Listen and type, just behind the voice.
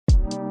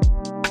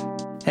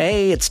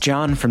Hey, it's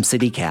John from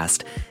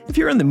CityCast. If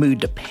you're in the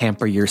mood to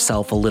pamper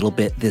yourself a little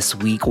bit this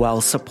week while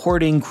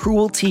supporting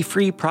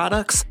cruelty-free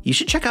products, you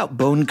should check out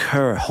Bon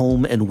Cœur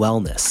Home and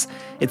Wellness.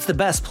 It's the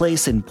best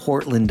place in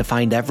Portland to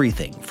find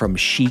everything from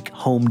chic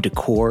home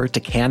decor to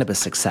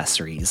cannabis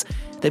accessories.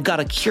 They've got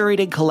a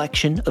curated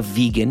collection of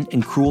vegan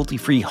and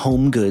cruelty-free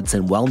home goods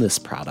and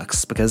wellness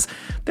products because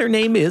their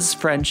name is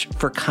French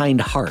for kind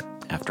heart,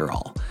 after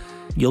all.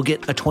 You'll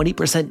get a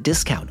 20%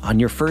 discount on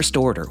your first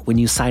order when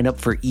you sign up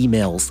for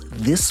emails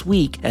this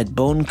week at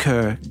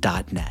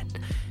boncoeur.net.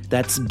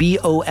 That's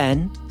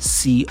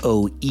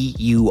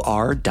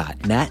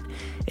boncoeur.net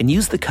and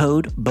use the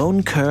code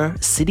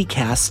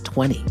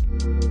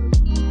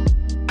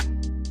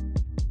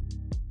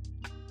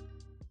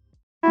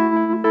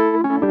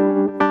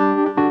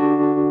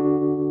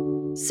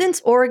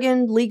Since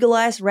Oregon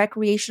legalized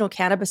recreational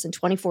cannabis in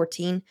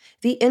 2014,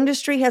 the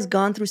industry has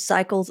gone through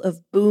cycles of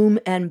boom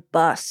and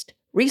bust.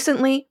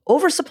 Recently,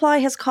 oversupply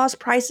has caused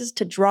prices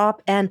to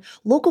drop and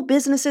local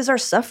businesses are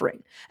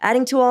suffering.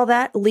 Adding to all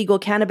that, illegal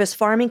cannabis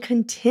farming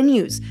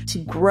continues to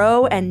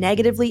grow and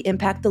negatively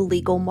impact the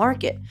legal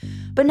market.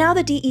 But now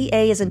the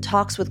DEA is in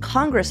talks with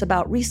Congress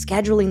about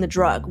rescheduling the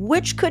drug,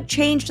 which could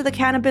change the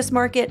cannabis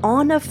market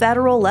on a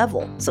federal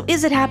level. So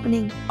is it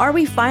happening? Are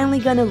we finally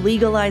going to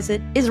legalize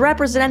it? Is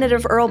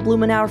Representative Earl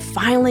Blumenauer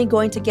finally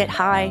going to get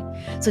high?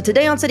 So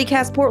today on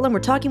CityCast Portland, we're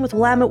talking with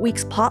Willamette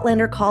Week's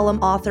Potlander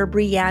column author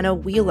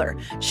Brianna Wheeler.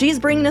 She's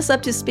bringing us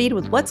up to speed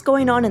with what's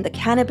going on in the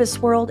cannabis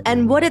world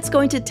and what it's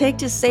going to take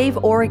to save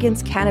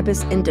Oregon's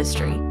cannabis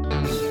industry.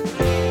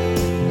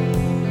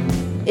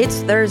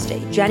 It's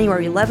Thursday,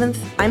 January 11th.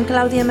 I'm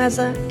Claudia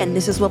Meza, and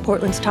this is what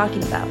Portland's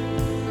talking about.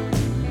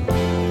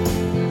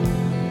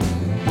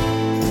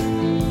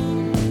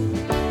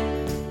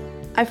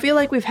 I feel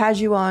like we've had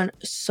you on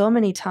so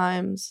many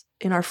times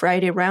in our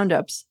Friday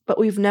roundups, but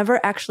we've never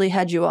actually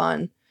had you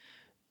on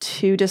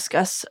to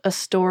discuss a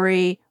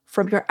story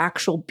from your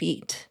actual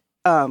beat.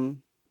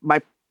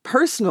 My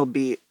personal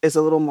beat is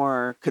a little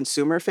more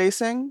consumer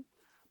facing,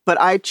 but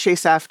I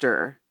chase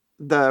after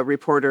the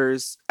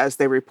reporters as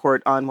they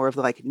report on more of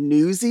the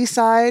newsy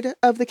side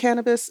of the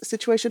cannabis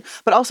situation.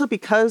 But also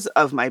because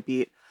of my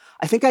beat,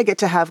 I think I get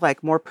to have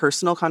more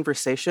personal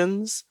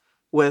conversations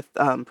with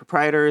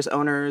proprietors,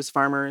 owners,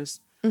 farmers,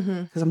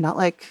 because I'm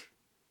not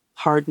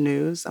hard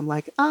news. I'm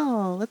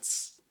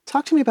let's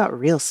talk to me about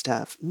real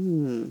stuff.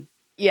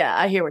 Yeah,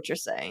 I hear what you're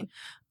saying.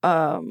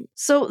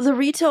 So the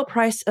retail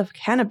price of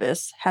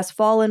cannabis has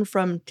fallen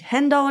from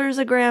 $10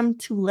 a gram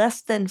to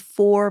less than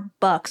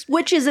 $4,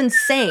 which is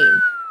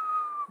insane.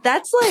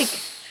 That's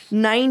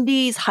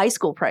 90s high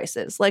school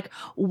prices.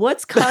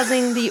 What's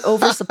causing the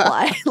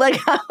oversupply?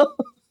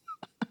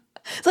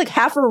 It's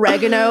half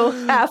oregano,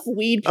 half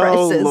weed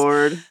prices. Oh,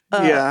 Lord.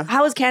 Yeah.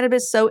 How is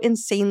cannabis so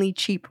insanely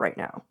cheap right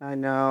now? I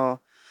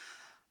know.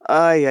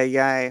 Well,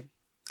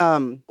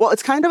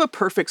 it's kind of a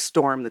perfect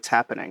storm that's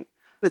happening.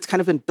 It's kind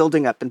of been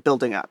building up and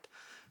building up.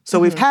 So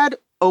we've had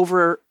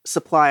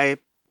oversupply.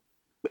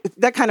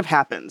 That kind of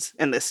happens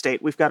in this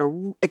state. We've got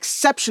an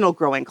exceptional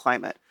growing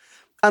climate,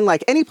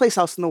 unlike any place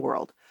else in the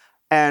world.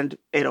 And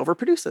it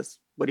overproduces.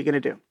 What are you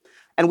going to do?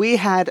 And we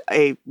had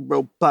a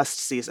robust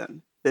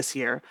season this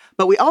year,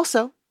 but we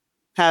also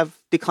have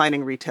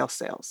declining retail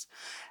sales.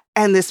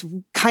 And this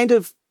kind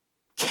of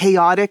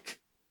chaotic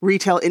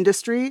retail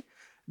industry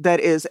that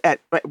is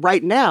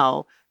right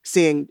now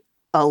seeing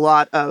a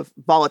lot of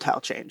volatile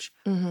change.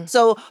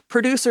 So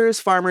producers,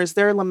 farmers,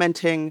 they're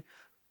lamenting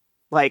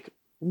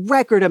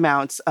record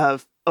amounts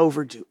of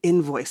overdue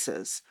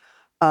invoices.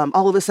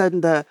 All of a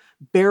sudden, the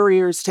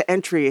barriers to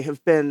entry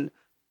have been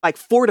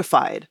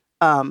fortified,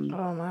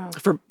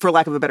 for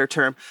lack of a better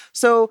term.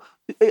 So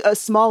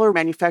smaller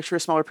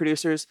manufacturers, smaller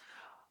producers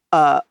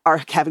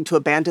are having to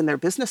abandon their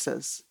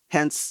businesses.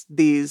 Hence,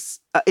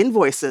 these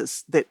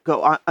invoices that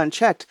go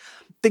unchecked.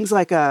 Things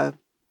like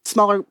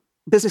smaller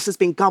businesses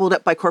being gobbled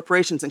up by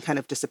corporations and kind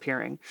of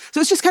disappearing. So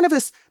it's just kind of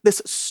this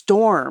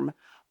storm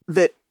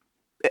that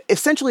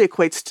essentially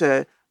equates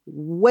to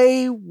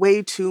way,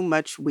 way too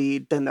much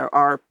weed than there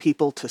are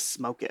people to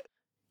smoke it.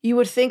 You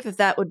would think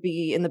that would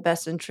be in the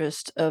best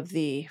interest of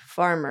the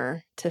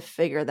farmer to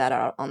figure that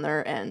out on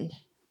their end.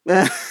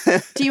 Do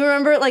you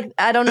remember,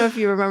 I don't know if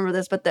you remember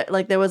this, but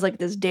there was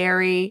this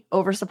dairy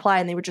oversupply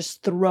and they were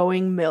just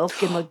throwing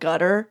milk in the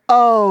gutter?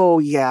 Oh,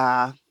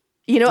 yeah.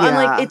 Yeah.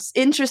 I'm it's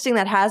interesting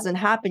that hasn't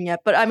happened yet.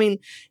 But I mean,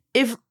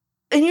 and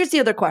here's the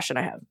other question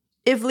I have.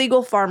 If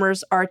legal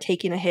farmers are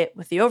taking a hit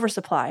with the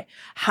oversupply,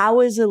 how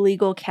is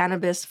illegal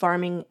cannabis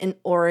farming in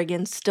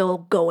Oregon still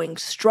going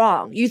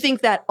strong? You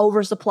think that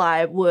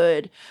oversupply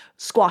would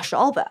squash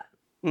all that?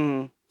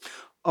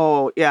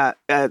 Oh, yeah.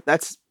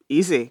 That's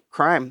easy.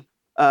 Crime.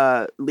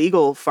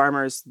 Legal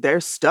farmers,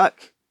 they're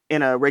stuck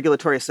in a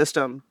regulatory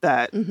system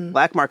that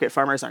black market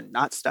farmers are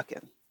not stuck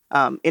in.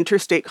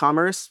 Interstate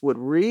commerce would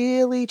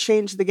really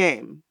change the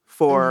game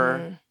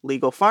for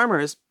legal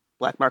farmers.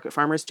 Black market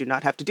farmers do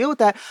not have to deal with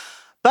that.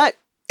 But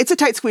it's a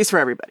tight squeeze for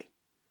everybody.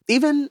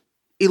 Even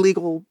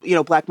illegal,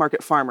 black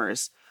market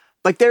farmers,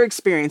 like they're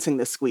experiencing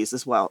this squeeze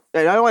as well.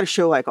 And I don't want to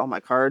show like all my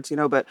cards,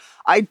 but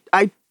I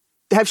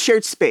have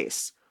shared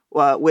space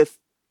with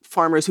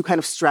farmers who kind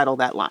of straddle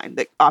that line,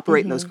 that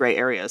operate in those gray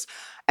areas.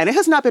 And it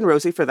has not been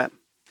rosy for them.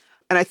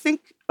 And I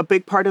think a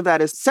big part of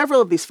that is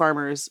several of these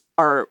farmers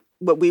are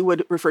what we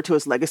would refer to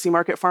as legacy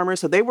market farmers.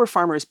 So they were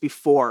farmers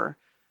before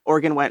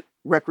Oregon went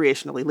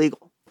recreationally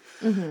legal.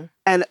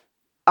 And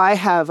I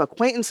have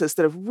acquaintances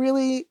that have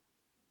really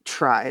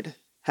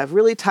have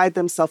really tied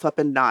themselves up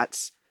in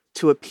knots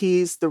to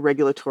appease the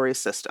regulatory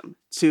system,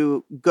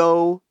 to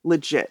go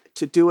legit,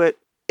 to do it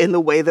in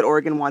the way that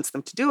Oregon wants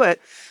them to do it,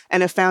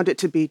 and have found it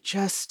to be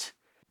just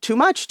too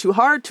much, too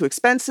hard, too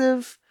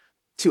expensive,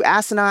 too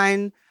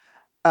asinine.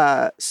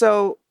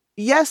 So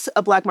yes,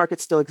 a black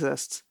market still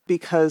exists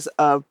because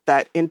of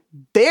that in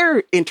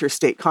their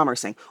interstate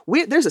commercing.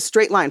 There's a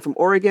straight line from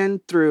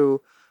Oregon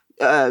through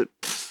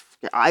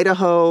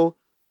Idaho,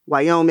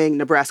 Wyoming,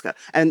 Nebraska,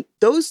 and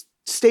those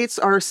states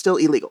are still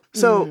illegal.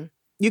 So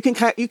you can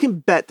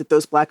bet that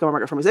those black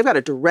market farmers, they've got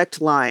a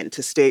direct line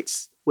to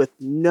states with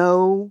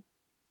no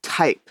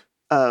type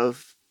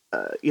of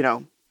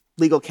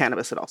legal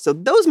cannabis at all. So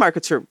those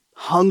markets are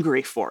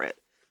hungry for it.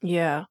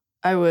 Yeah,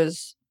 I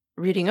was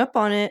reading up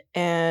on it,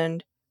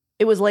 and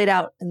it was laid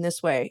out in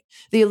this way.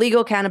 The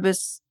illegal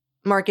cannabis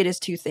market is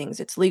two things.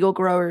 It's legal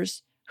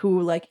growers who,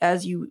 like,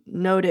 as you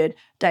noted,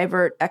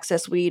 divert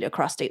excess weed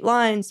across state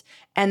lines.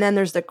 And then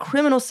there's the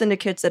criminal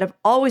syndicates that have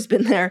always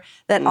been there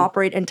that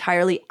operate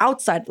entirely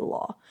outside the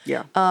law.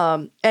 Yeah.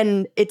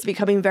 And it's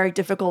becoming very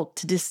difficult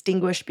to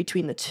distinguish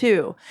between the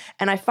two.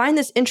 And I find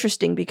this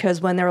interesting because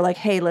when they're like,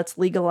 hey, let's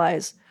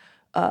legalize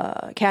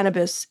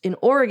cannabis in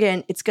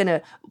Oregon,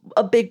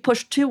 a big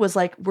push too was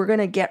like, we're going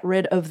to get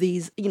rid of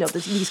these,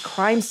 these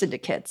crime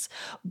syndicates.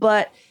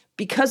 But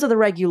because of the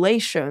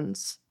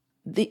regulations,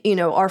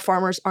 our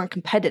farmers aren't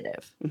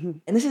competitive.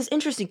 And this is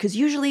interesting because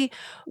usually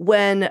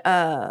when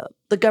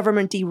the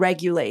government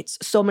deregulates,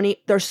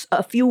 there's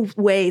a few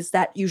ways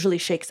that usually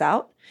shakes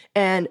out.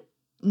 And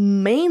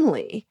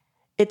mainly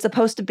it's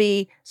supposed to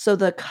be so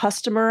the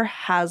customer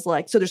has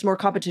so there's more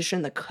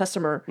competition, the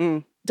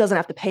customer doesn't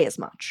have to pay as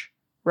much.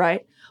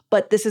 Right.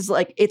 But this is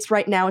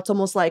right now, it's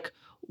almost like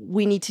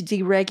we need to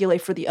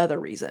deregulate for the other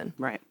reason.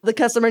 Right. The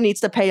customer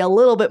needs to pay a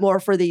little bit more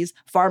for these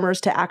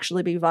farmers to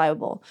actually be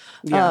viable.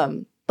 Yeah.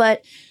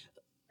 But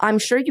I'm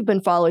sure you've been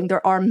following,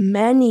 there are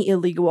many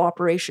illegal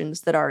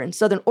operations that are in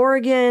Southern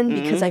Oregon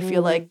because I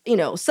feel like,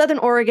 Southern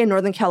Oregon,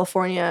 Northern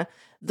California,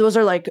 those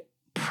are like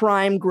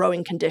prime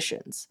growing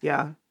conditions.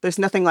 Yeah. There's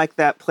nothing like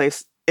that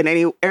place in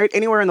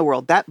anywhere in the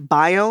world. That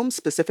biome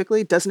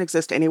specifically doesn't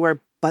exist anywhere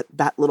but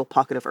that little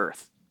pocket of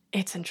earth.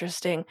 It's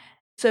interesting.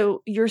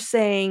 So you're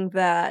saying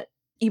that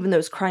even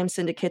those crime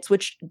syndicates,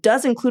 which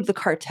does include the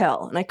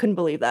cartel, and I couldn't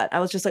believe that. I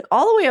was just like,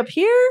 all the way up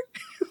here?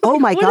 Oh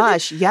my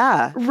gosh,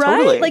 yeah. Right?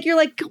 Totally. Like, you're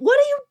like, what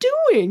are you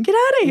doing? Get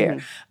out of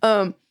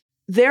here.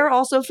 They're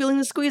also feeling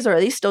the squeeze, or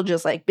are they still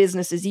just like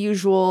business as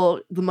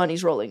usual, the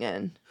money's rolling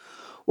in?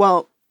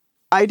 Well,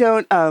 I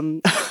don't,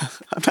 I'm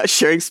not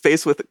sharing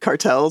space with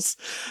cartels.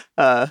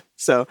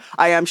 So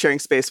I am sharing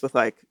space with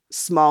like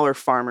smaller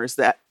farmers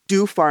that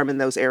do farm in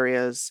those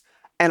areas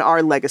and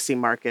our legacy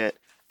market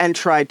and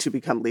tried to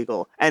become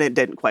legal, and it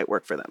didn't quite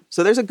work for them.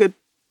 So there's a good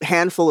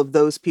handful of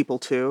those people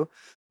too.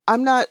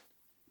 I'm not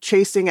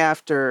chasing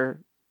after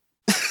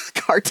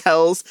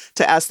cartels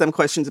to ask them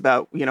questions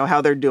about,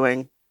 how they're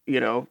doing,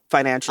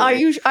 financially. Are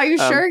you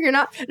sure you're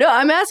not? No,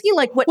 I'm asking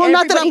like what. Well,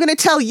 not that I'm going to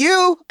tell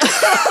you.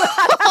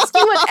 I'm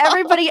asking what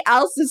everybody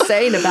else is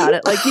saying about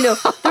it. Like,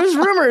 there's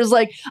rumors.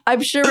 Like,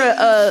 I'm sure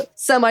a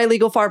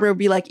semi-legal farmer would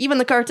be like, even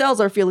the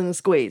cartels are feeling the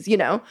squeeze.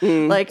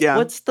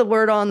 What's the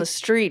word on the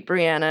street,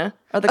 Brianna?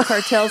 Are the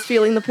cartels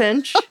feeling the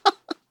pinch?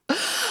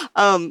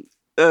 On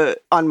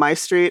my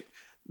street,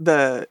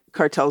 the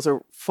cartels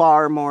are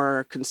far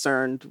more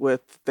concerned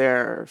with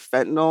their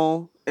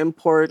fentanyl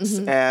imports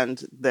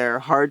and their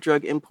hard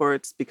drug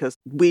imports because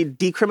we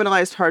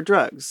decriminalized hard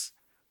drugs.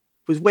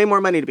 There's way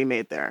more money to be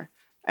made there.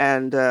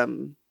 And I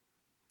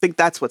think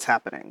that's what's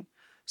happening.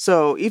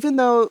 So even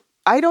though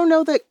I don't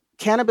know that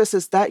cannabis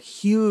is that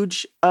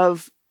huge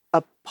of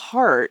a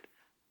part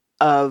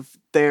of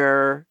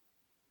their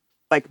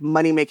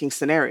money-making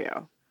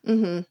scenario.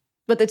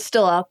 But it's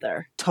still out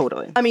there.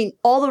 Totally. I mean,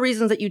 all the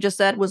reasons that you just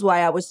said was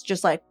why I was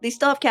just like, they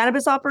still have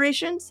cannabis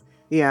operations?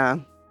 Yeah.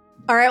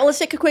 All right, well, let's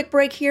take a quick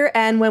break here.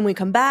 And when we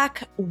come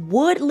back,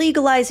 would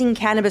legalizing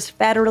cannabis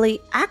federally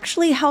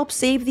actually help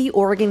save the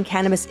Oregon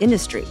cannabis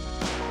industry?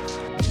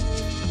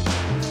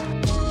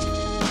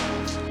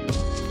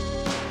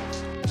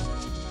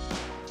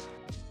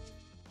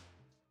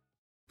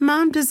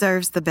 Mom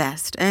deserves the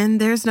best,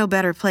 and there's no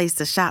better place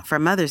to shop for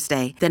Mother's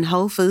Day than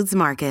Whole Foods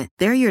Market.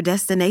 They're your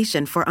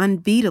destination for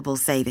unbeatable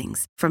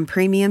savings, from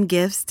premium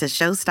gifts to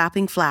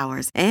show-stopping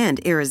flowers and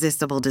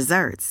irresistible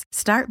desserts.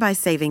 Start by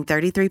saving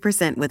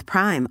 33% with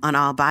Prime on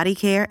all body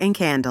care and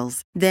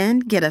candles. Then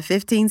get a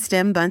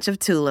 15-stem bunch of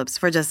tulips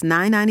for just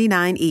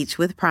 $9.99 each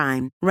with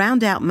Prime.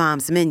 Round out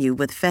Mom's menu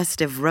with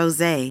festive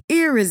rosé,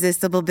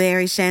 irresistible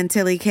berry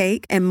chantilly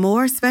cake, and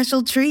more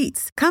special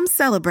treats. Come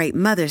celebrate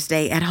Mother's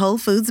Day at Whole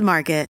Foods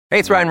Market. Hey,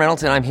 it's Ryan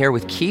Reynolds, and I'm here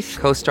with Keith,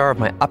 co-star of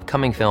my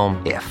upcoming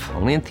film, If,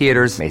 only in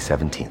theaters May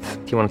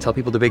 17th. Do you want to tell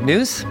people the big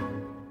news?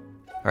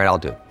 All right, I'll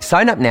do it.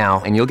 Sign up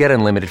now and you'll get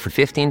unlimited for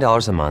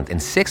 $15 a month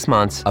and 6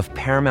 months of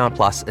Paramount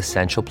Plus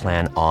Essential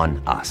Plan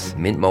on us.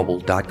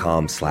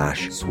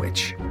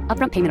 MintMobile.com/switch.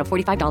 Upfront payment of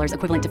 $45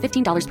 equivalent to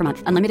 $15 per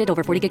month. Unlimited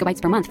over 40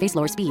 gigabytes per month. Face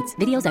lower speeds.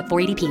 Videos at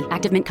 480p.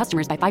 Active Mint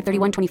customers by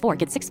 531.24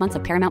 get 6 months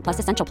of Paramount Plus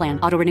Essential Plan.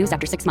 Auto renews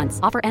after 6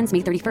 months. Offer ends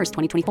May 31st,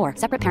 2024.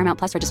 Separate Paramount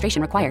Plus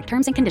registration required.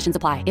 Terms and conditions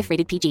apply if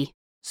rated PG.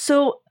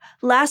 So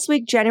last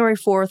week, January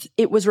 4th,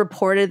 it was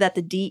reported that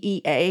the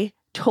DEA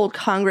told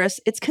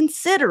Congress it's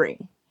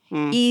considering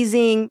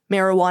easing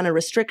marijuana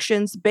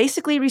restrictions,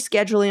 basically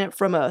rescheduling it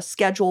from a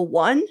Schedule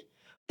 1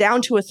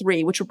 down to a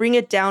 3, which will bring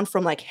it down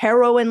from like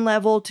heroin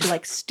level to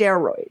like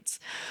steroids,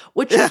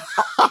 which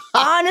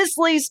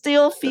honestly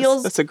still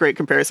feels... That's a great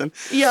comparison.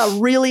 Yeah,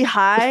 really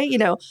high. You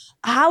know,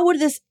 how would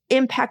this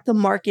impact the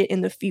market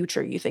in the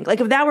future, you think?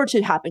 Like if that were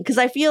to happen, because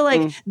I feel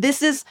like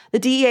this is the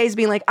DEA is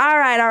being like, all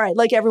right.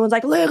 Like everyone's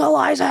like,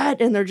 legalize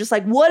it. And they're just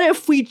like, what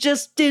if we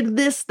just did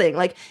this thing?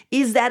 Like,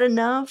 is that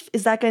enough?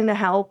 Is that going to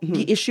help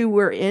the issue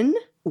we're in?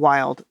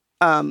 Wild.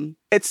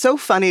 It's so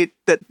funny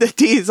that the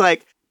D's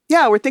like,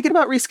 yeah, we're thinking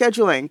about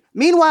rescheduling.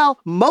 Meanwhile,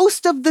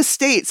 most of the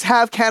states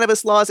have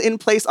cannabis laws in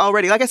place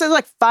already. Like I said, there's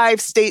like 5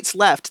 states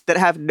left that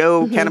have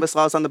no cannabis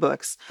laws on the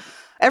books.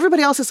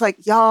 Everybody else is like,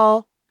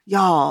 y'all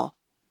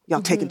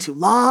taking too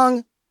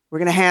long. We're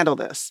going to handle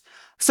this.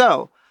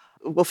 So,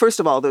 well, first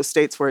of all, those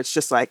states where it's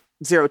just like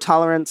zero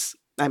tolerance,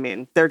 I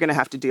mean, they're going to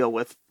have to deal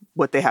with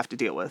what they have to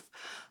deal with.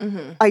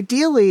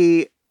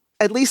 Ideally,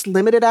 at least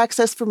limited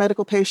access for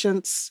medical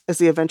patients as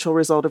the eventual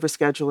result of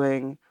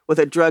rescheduling with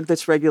a drug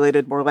that's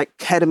regulated more like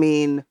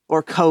ketamine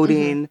or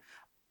codeine.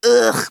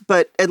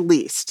 But at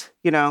least,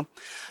 you know.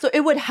 So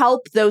it would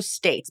help those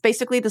states.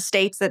 Basically, the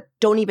states that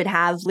don't even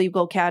have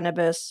legal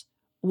cannabis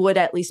would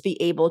at least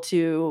be able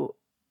to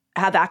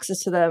have access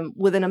to them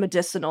within a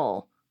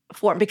medicinal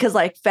form because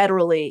like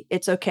federally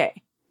it's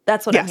okay.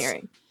 That's what I'm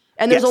hearing.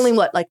 And there's only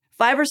like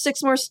 5 or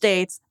 6 more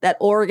states that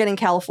Oregon and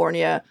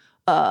California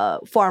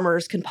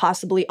farmers can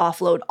possibly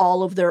offload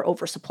all of their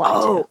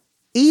oversupply to.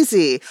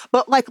 Easy.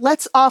 But like,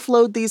 let's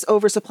offload these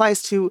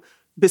oversupplies to,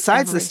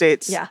 besides the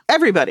states,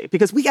 everybody,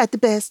 because we got the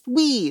best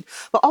weed.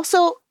 But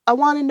also I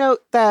want to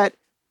note that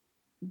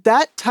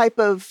type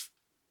of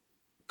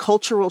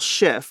cultural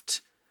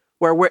shift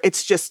where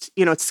it's just,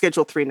 you know, it's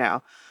Schedule 3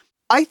 now.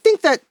 I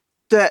think that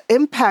the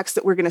impacts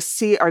that we're going to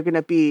see are going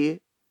to be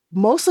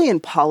mostly in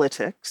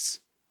politics,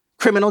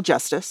 criminal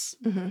justice,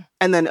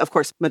 and then, of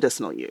course,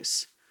 medicinal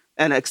use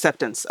and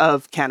acceptance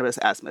of cannabis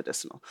as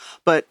medicinal.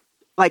 But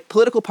like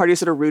political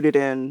parties that are rooted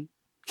in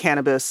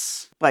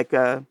cannabis, like,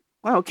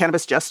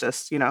 cannabis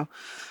justice, you know,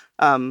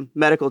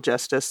 medical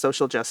justice,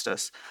 social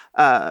justice.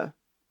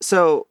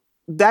 So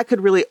that could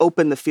really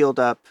open the field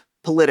up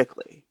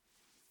politically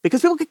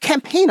because people could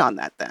campaign on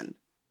that then.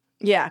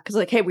 Yeah, because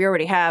like, hey, we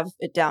already have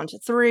it down to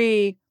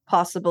 3.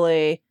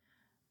 Possibly,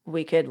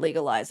 we could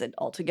legalize it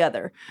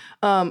altogether.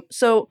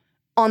 So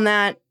on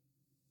that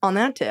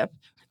tip,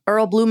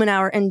 Earl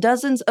Blumenauer and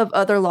dozens of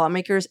other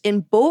lawmakers in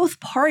both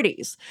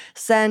parties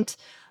sent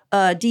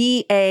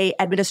DEA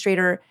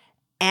Administrator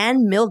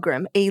Ann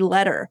Milgram a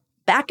letter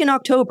back in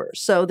October.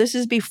 So this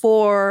is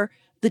before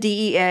the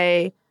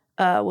DEA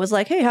was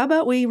like, hey, how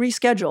about we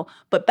reschedule?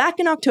 But back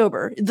in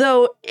October,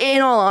 though,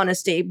 in all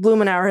honesty,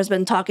 Blumenauer has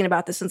been talking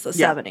about this since the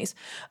 70s.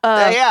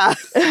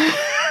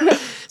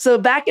 So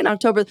back in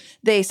October,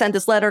 they sent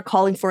this letter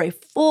calling for a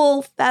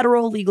full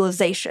federal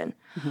legalization.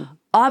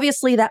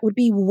 Obviously, that would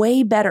be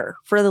way better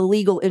for the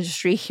legal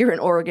industry here in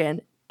Oregon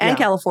and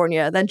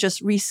California than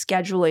just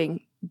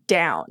rescheduling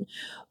down.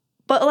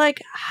 But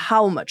like,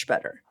 how much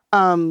better?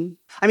 I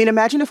mean,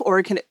 imagine if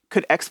Oregon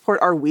could export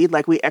our weed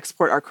like we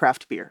export our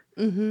craft beer.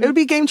 It would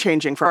be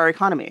game-changing for our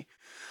economy.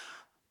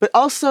 But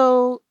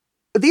also,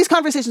 these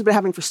conversations we've been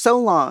having for so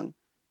long.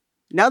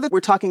 Now that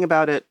we're talking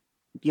about it,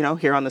 you know,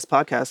 here on this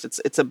podcast,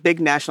 it's a big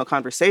national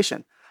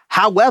conversation.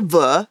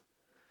 However,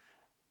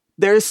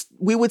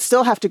 we would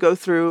still have to go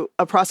through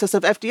a process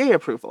of FDA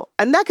approval.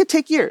 And that could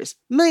take years,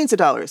 millions of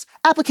dollars,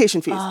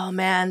 application fees. Oh,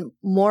 man,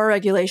 more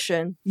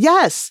regulation.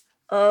 Yes.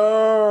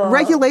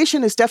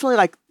 Regulation is definitely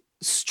like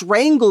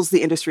strangles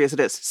the industry as it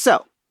is.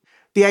 So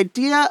the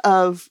idea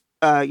of,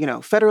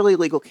 federally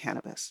legal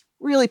cannabis,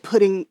 really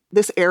putting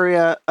this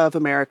area of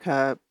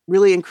America,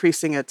 really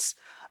increasing its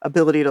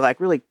ability to like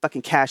really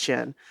fucking cash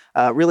in,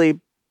 really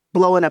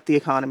blowing up the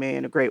economy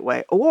in a great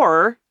way.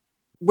 Or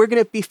we're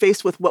going to be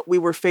faced with what we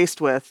were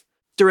faced with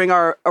during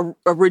our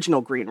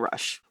original green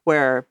rush,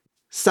 where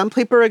Some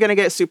people are going to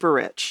get super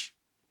rich.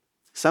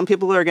 Some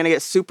people are going to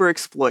get super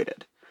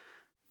exploited.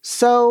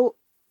 So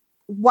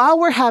while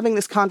we're having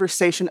this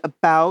conversation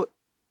about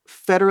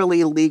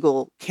federally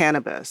legal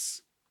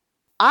cannabis,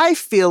 I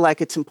feel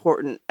like it's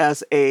important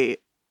as an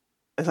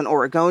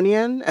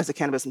Oregonian, as a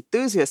cannabis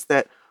enthusiast,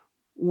 that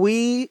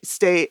we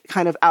stay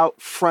kind of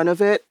out front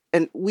of it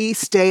and we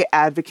stay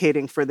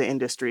advocating for the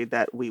industry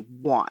that we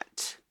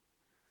want.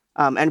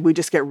 And we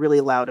just get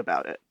really loud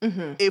about it.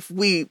 Mm-hmm. If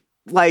we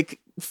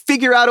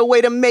figure out a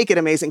way to make it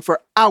amazing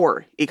for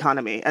our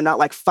economy and not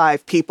like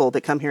 5 people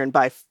that come here and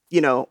buy,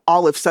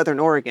 all of Southern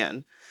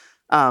Oregon.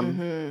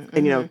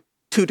 And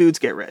 2 dudes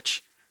get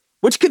rich,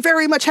 which could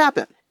very much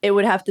happen. It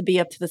would have to be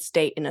up to the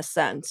state in a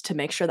sense to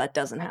make sure that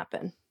doesn't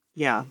happen.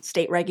 Yeah.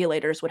 State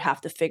regulators would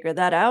have to figure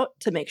that out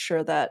to make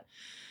sure that,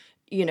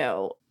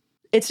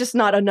 it's just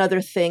not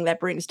another thing that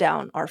brings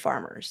down our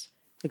farmers.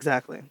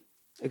 Exactly.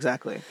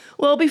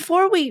 Well,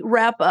 before we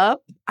wrap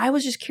up, I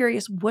was just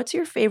curious, what's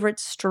your favorite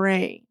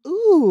strain?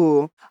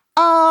 Ooh.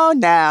 Oh,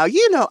 now,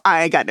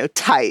 I ain't got no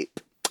type.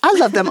 I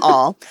love them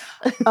all.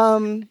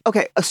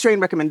 Okay, a strain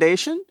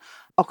recommendation.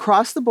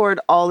 Across the board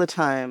all the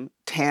time,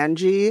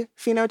 Tangy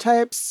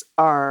phenotypes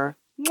are,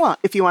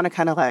 if you want to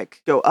kind of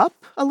go up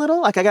a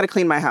little, I got to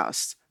clean my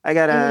house. I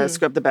got to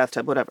scrub the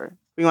bathtub, whatever.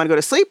 You want to go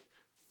to sleep?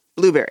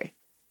 Blueberry.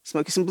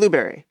 Smoke you some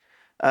blueberry.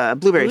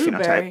 Blueberry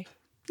phenotype.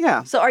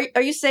 Yeah. So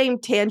are you saying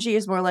Tangy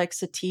is more like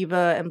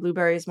sativa and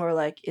blueberry is more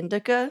like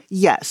indica?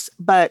 Yes,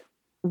 but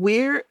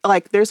we're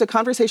there's a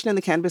conversation in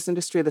the cannabis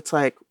industry that's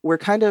we're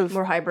kind of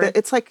more hybrid.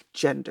 It's like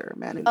gender,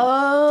 man.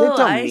 Oh, it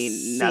don't I mean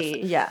see.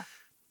 nothing. Yeah.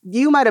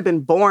 You might have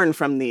been born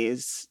from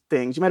these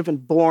things. You might have been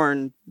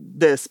born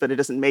this, but it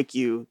doesn't make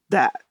you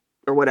that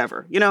or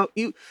whatever.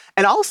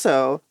 And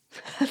also,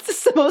 this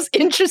is the most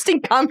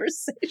interesting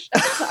conversation.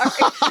 I'm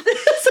sorry.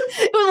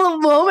 The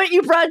moment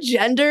you brought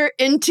gender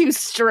into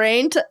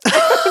strain, I'm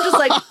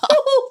just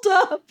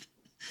hold up.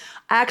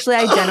 I actually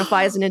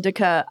identify as an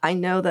indica. I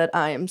know that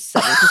I am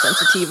 7%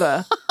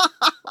 sativa,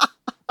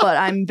 but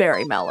I'm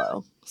very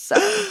mellow. So,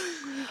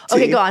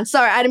 okay, go on.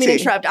 Sorry, I didn't mean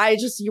to interrupt.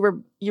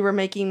 You were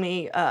making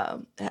me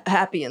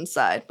happy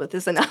inside with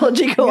this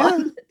analogy. Go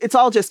on. It's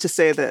all just to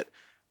say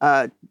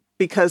that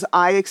because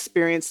I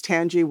experienced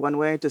Tangy one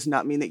way does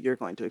not mean that you're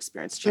going to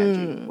experience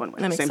Tangy one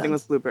way. Same thing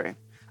with blueberry.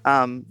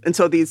 And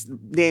so these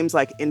names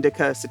like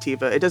indica,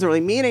 sativa, it doesn't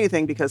really mean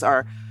anything because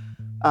our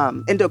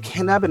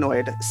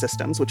endocannabinoid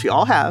systems, which we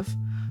all have,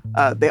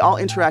 they all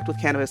interact with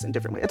cannabis in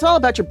different ways. It's all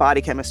about your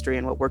body chemistry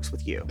and what works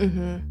with you.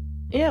 Mm-hmm.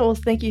 Yeah, well,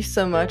 thank you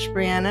so much,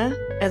 Brianna.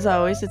 As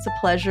always, it's a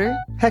pleasure.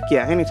 Heck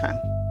yeah, anytime.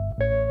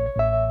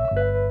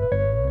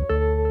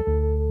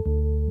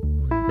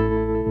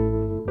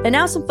 And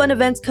now some fun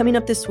events coming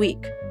up this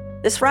week.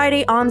 This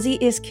Friday, OMSI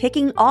is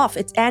kicking off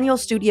its annual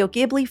Studio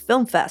Ghibli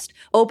Film Fest.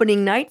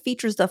 Opening night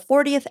features the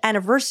 40th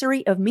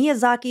anniversary of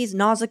Miyazaki's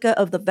Nausicaa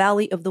of the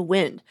Valley of the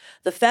Wind.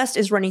 The fest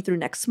is running through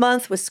next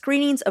month with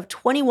screenings of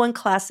 21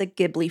 classic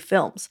Ghibli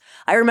films.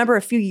 I remember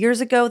a few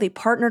years ago, they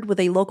partnered with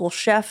a local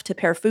chef to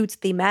pair foods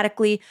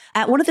thematically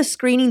at one of the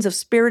screenings of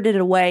Spirited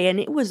Away, and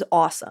it was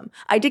awesome.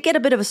 I did get a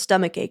bit of a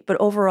stomachache, but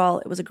overall,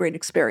 it was a great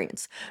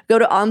experience. Go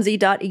to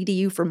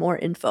omsi.edu for more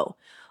info.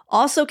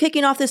 Also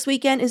kicking off this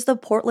weekend is the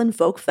Portland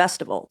Folk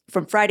Festival.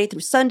 From Friday through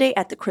Sunday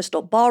at the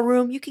Crystal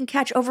Ballroom, you can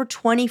catch over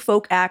 20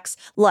 folk acts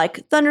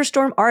like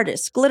Thunderstorm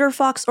Artists, Glitter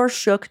Fox, or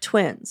Shook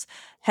Twins.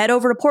 Head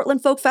over to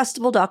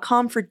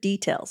portlandfolkfestival.com for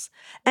details.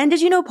 And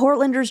did you know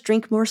Portlanders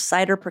drink more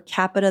cider per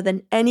capita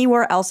than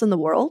anywhere else in the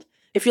world?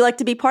 If you'd like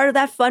to be part of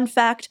that fun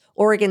fact,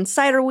 Oregon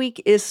Cider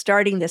Week is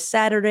starting this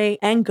Saturday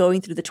and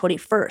going through the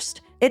 21st.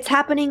 It's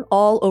happening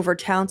all over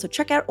town, so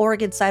check out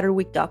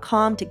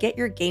OregonCiderWeek.com to get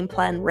your game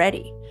plan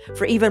ready.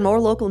 For even more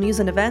local news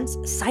and events,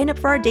 sign up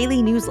for our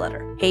daily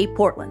newsletter, Hey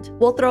Portland.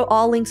 We'll throw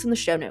all links in the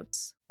show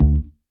notes.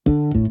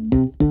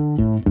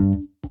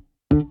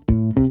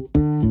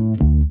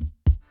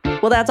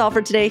 Well, that's all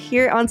for today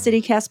here on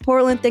CityCast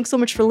Portland. Thanks so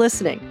much for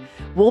listening.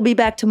 We'll be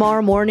back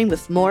tomorrow morning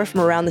with more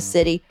from around the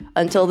city.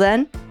 Until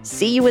then,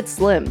 see you at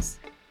Slim's.